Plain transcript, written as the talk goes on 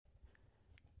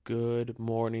Good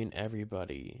morning,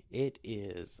 everybody. It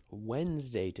is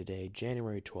Wednesday today,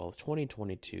 January 12th,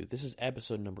 2022. This is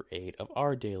episode number 8 of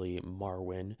our daily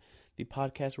Marwin, the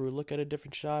podcast where we look at a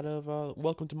different shot of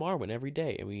Welcome to Marwin every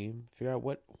day, and we figure out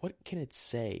what can it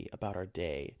say about our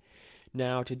day.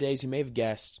 Now, today, as you may have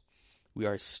guessed, we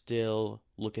are still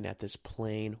looking at this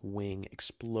plane wing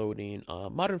exploding.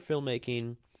 Modern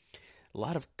filmmaking, a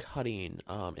lot of cutting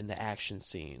in the action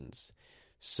scenes.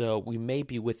 So we may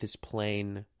be with this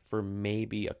plane for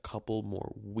maybe a couple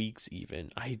more weeks even.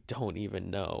 I don't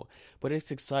even know. But it's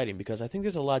exciting because I think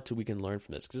there's a lot we can learn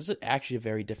from this. Because this is actually a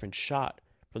very different shot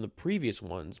from the previous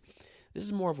ones. This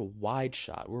is more of a wide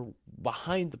shot. We're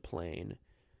behind the plane.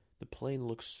 The plane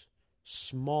looks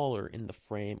smaller in the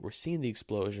frame. We're seeing the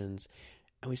explosions.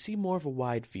 And we see more of a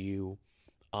wide view.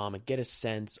 And get a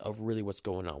sense of really what's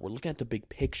going on. We're looking at the big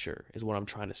picture is what I'm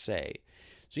trying to say.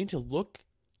 So you need to look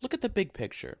at the big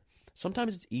picture.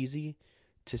 Sometimes it's easy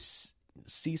to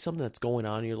see something that's going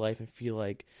on in your life and feel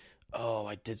like, oh,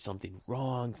 I did something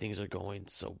wrong. Things are going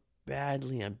so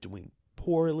badly. I'm doing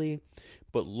poorly.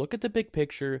 But look at the big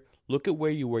picture. Look at where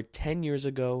you were 10 years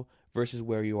ago versus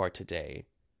where you are today.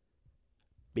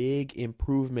 Big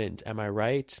improvement. Am I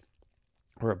right?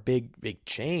 Or a big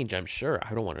change, I'm sure.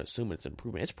 I don't want to assume it's an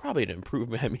improvement. It's probably an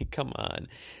improvement. I mean, come on.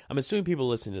 I'm assuming people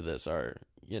listening to this are,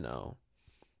 I don't know.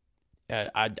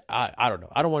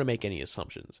 I don't want to make any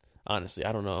assumptions. Honestly,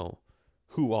 I don't know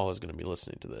who all is going to be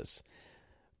listening to this.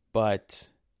 But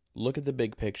look at the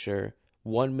big picture.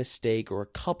 One mistake or a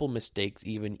couple mistakes,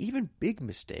 even big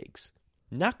mistakes,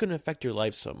 not going to affect your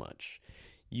life so much.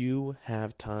 You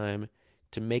have time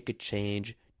to make a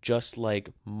change, just like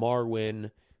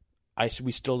Marwin.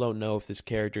 We still don't know if this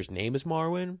character's name is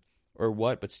Marwin or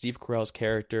what, but Steve Carell's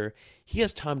character, he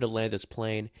has time to land this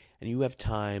plane, and you have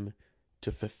time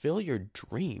to fulfill your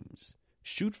dreams.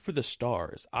 Shoot for the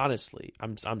stars. Honestly,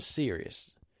 I'm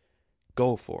serious.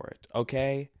 Go for it,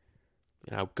 okay?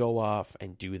 Go off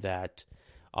and do that.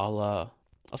 I'll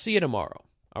see you tomorrow.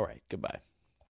 All right, goodbye.